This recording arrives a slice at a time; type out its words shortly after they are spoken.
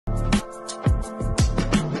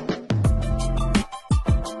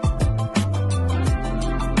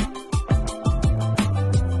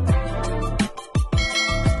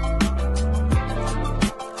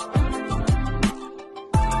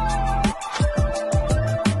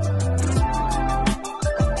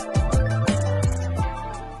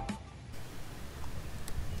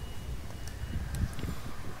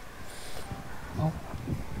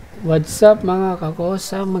What's up mga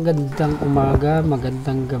kakosa, magandang umaga,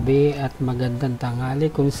 magandang gabi at magandang tanghali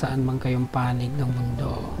kung saan man kayong panig ng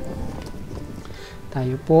mundo.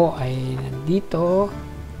 Tayo po ay nandito,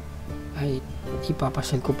 ay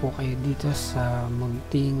ipapasyal ko po kayo dito sa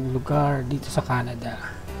munting lugar dito sa Canada.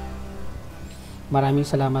 Maraming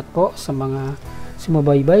salamat po sa mga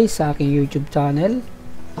sumubaybay sa aking YouTube channel.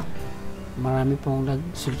 Marami pong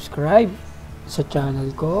nag-subscribe sa channel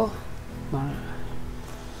ko.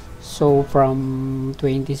 So from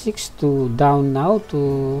 26 to down now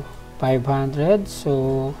to 500.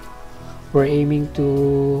 So we're aiming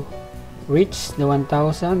to reach the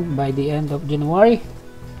 1,000 by the end of January.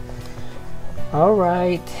 All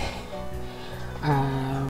right.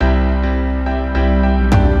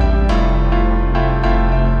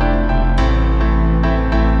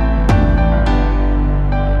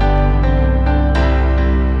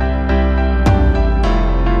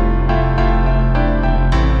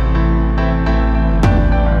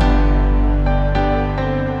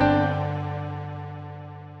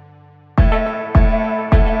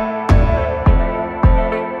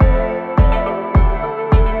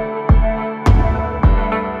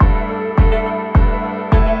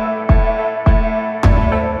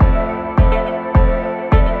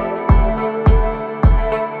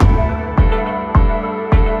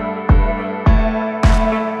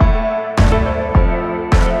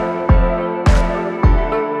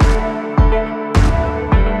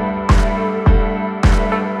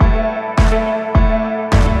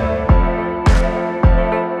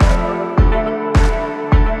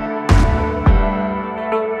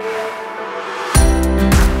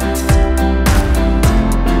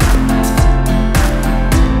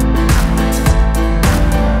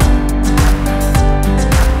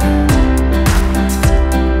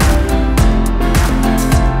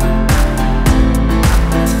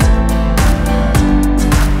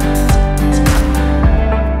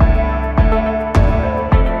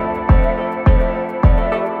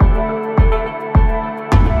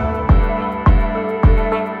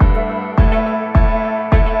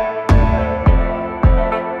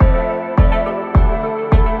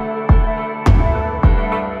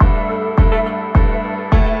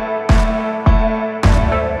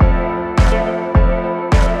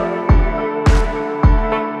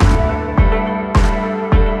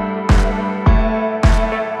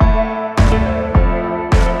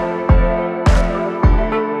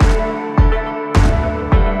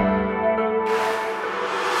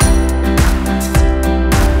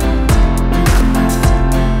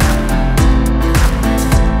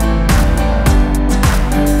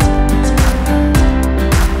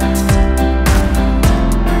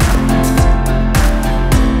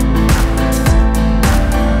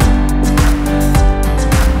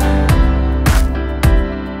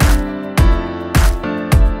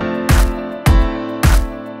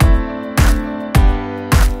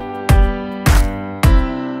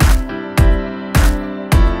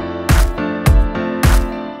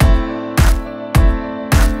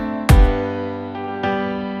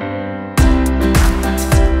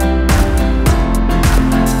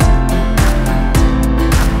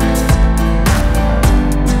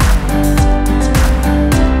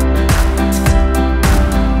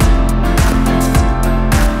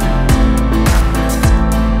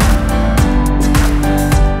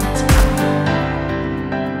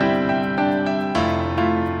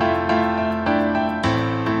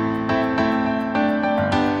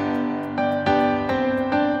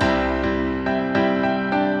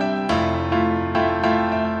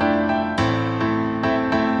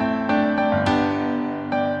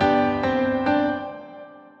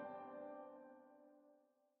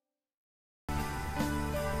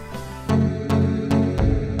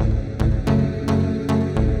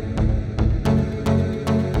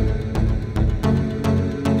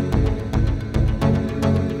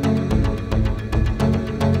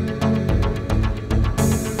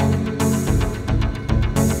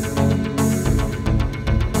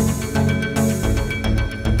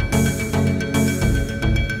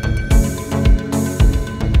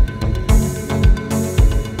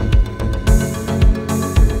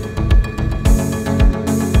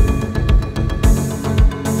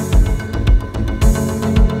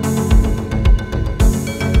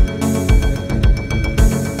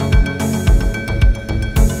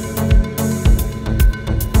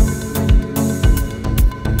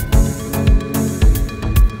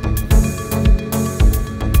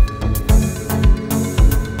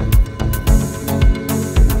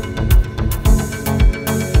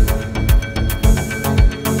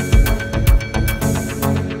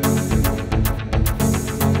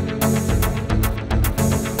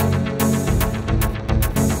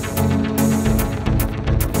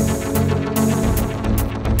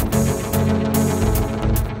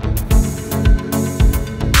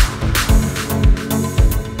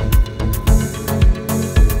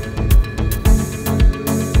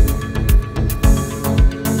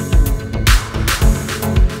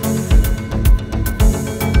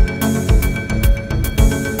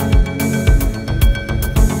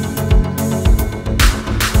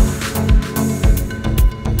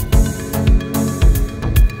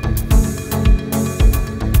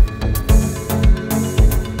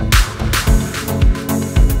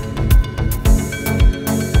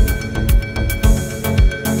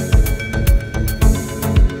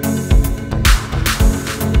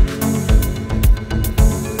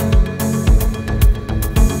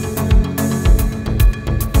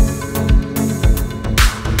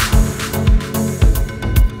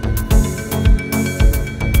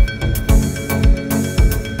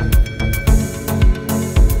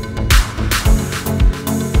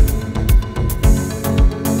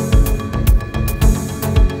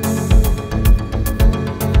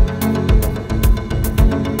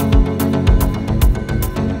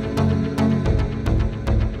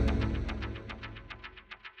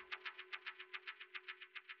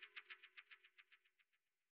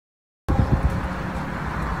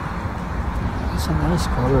 It's a nice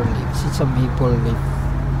color leaves. It's a maple leaf.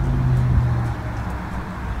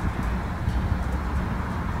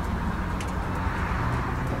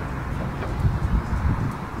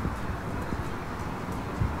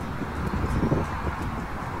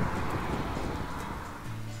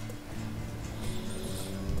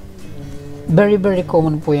 Very very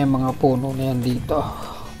common po yung mga puno na yan dito.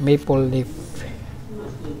 Maple leaf.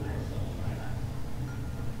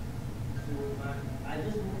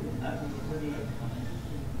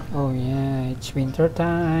 Oh yeah, it's winter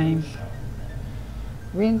time.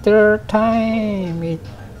 Winter time.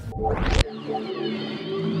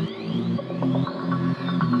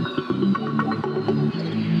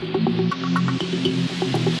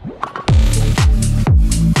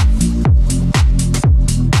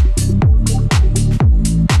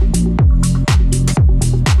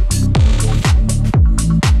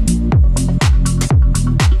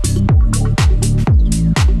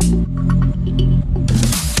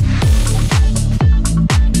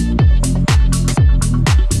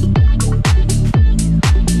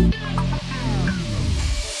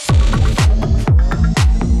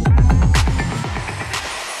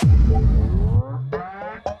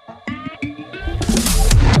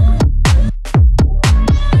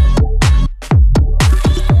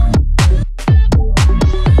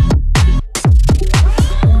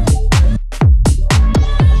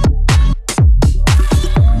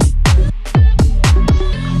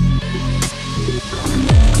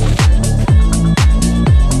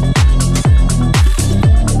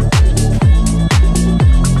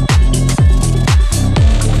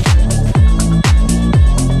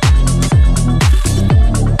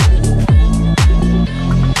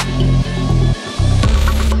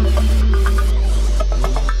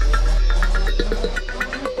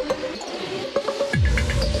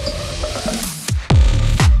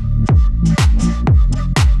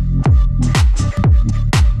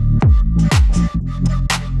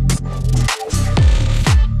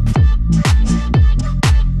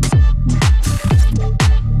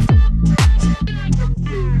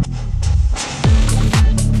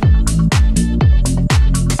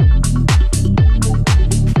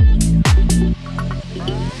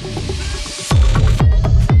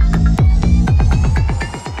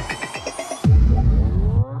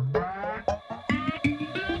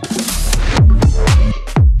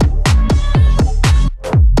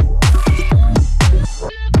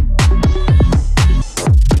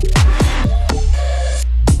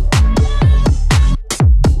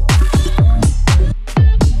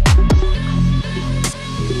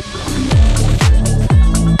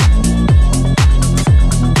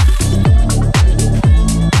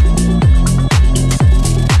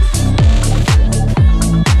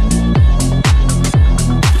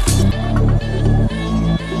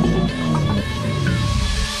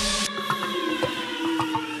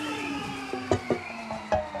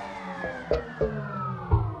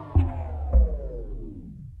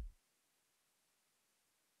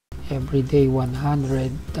 Everyday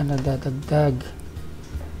 100 na nadadagdag.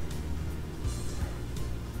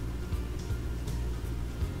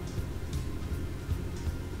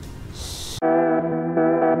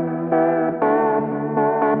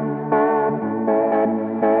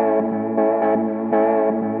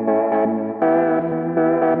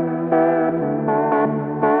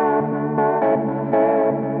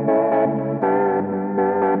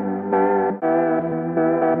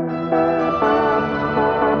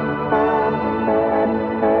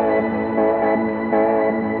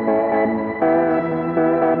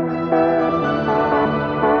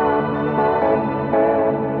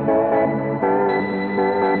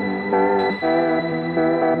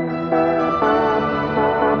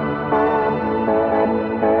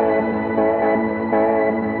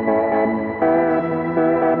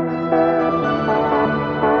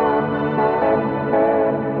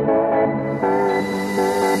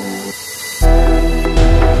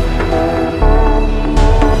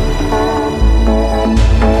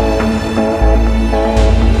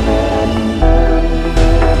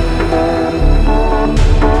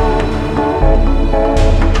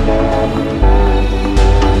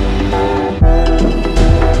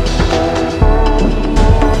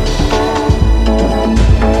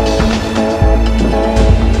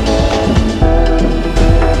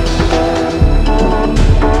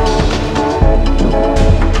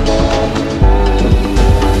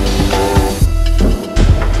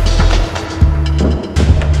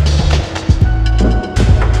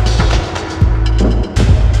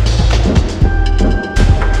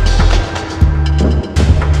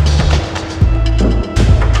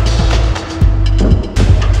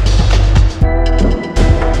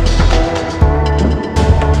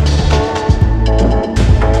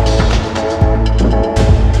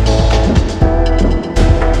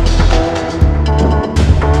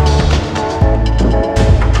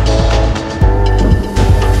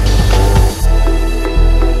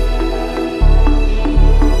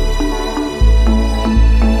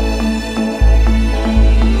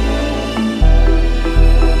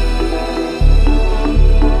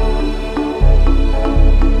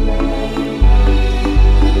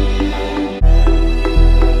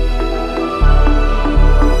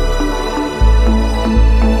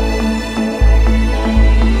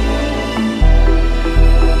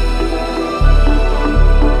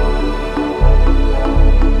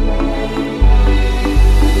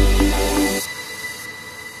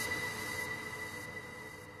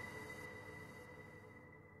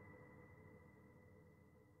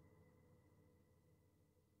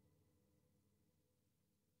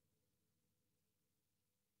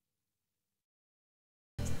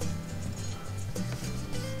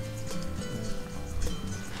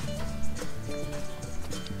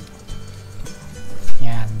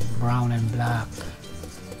 brown and black.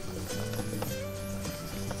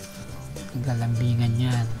 Naglalambingan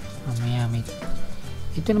yan. Mamaya may...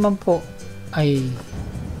 Ito naman po ay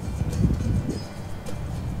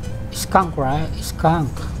skunk, right?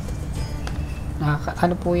 Skunk.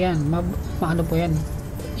 Ano po yan? Ano po yan?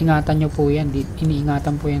 Ingatan nyo po yan.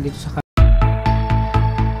 Iniingatan po yan dito sa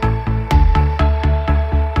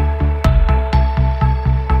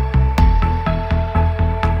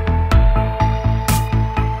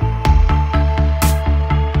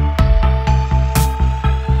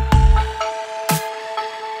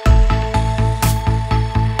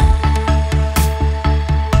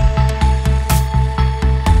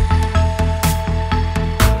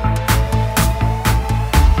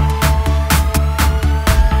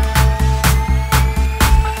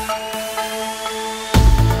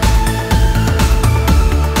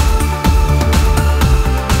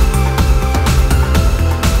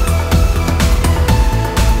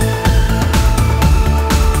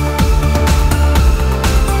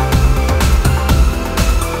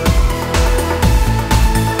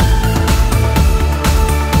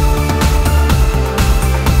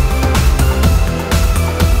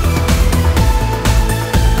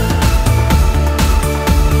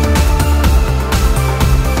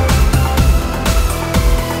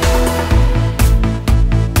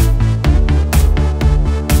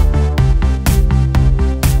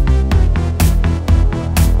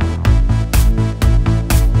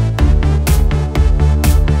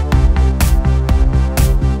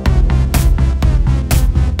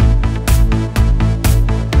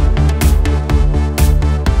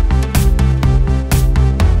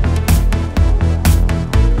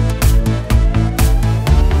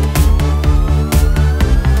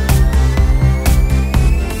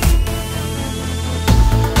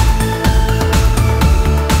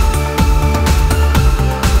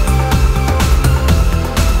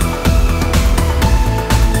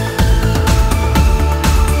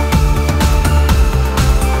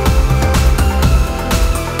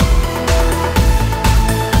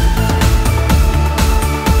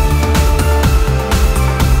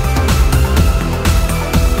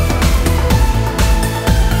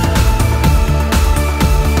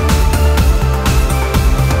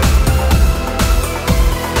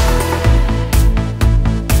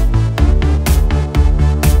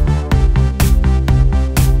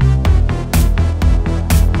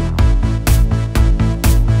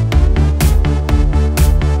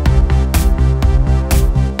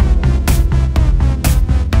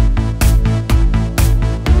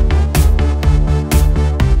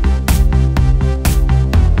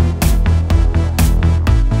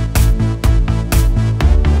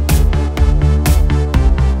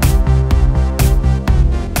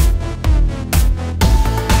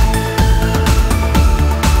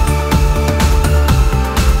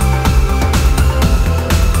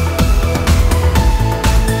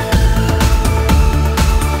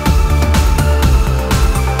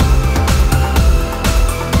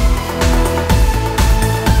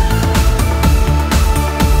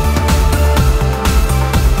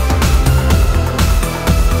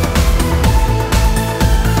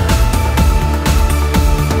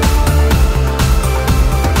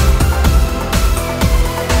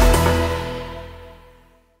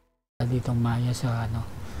ditong Maya sa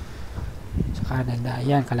sa Canada.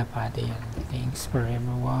 Ayan, kalapate yan. Thanks for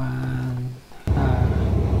everyone.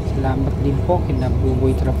 Salamat din po kina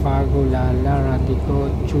Buboy Trafago, Lala,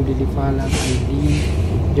 Ratico, Julie Lifalag, Aileen,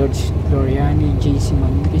 George Gloriani, JC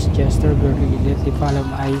Mampis, Chester, Girly Lilet, Lifalag,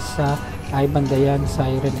 Aisa, Ivan Dayan,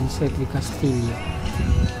 Siren, and Cedric Castillo.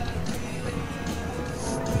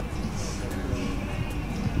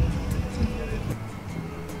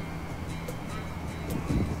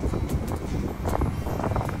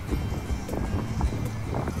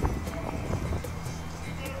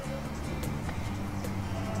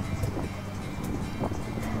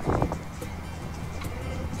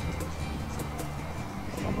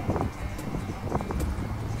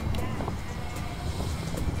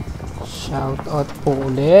 Shout out po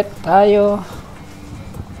ulit tayo.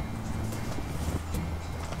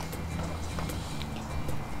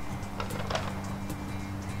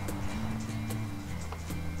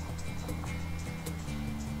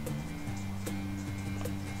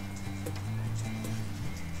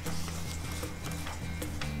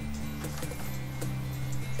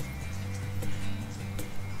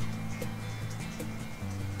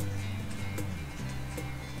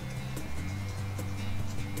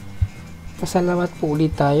 Pasalamat po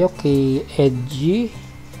ulit tayo kay Edgy,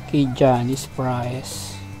 kay Janice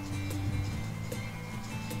Price.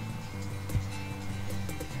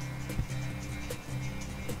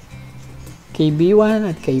 kay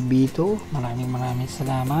B1 at kay B2, maraming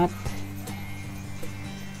salamat.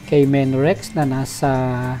 Kay Menrex na nasa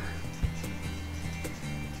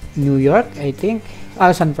New York, I think,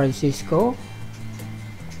 San Francisco.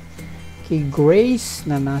 Kay Grace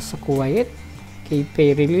na nasa Kuwait. Kay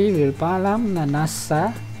Perily Lilpalam na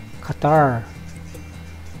nasa Qatar.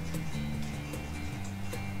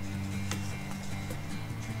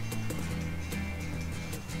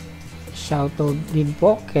 Shoutout din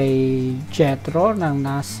po kay Jetro nang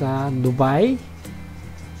nasa Dubai.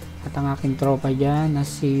 At ang aking tropa dyan na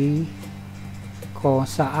si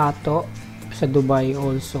Kosa Ato sa Dubai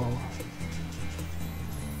also.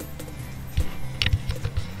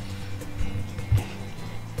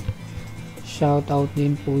 Shoutout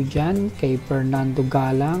din po dyan kay Fernando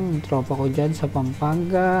Galang, tropa ko dyan sa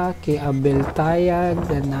Pampanga. Kay Abel Tayag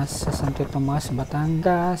na nasa Santo Tomas,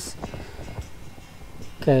 Batangas.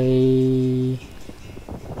 Kay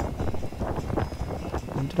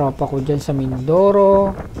ang tropa ko dyan sa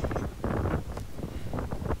Mindoro.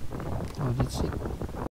 Oh, that's it.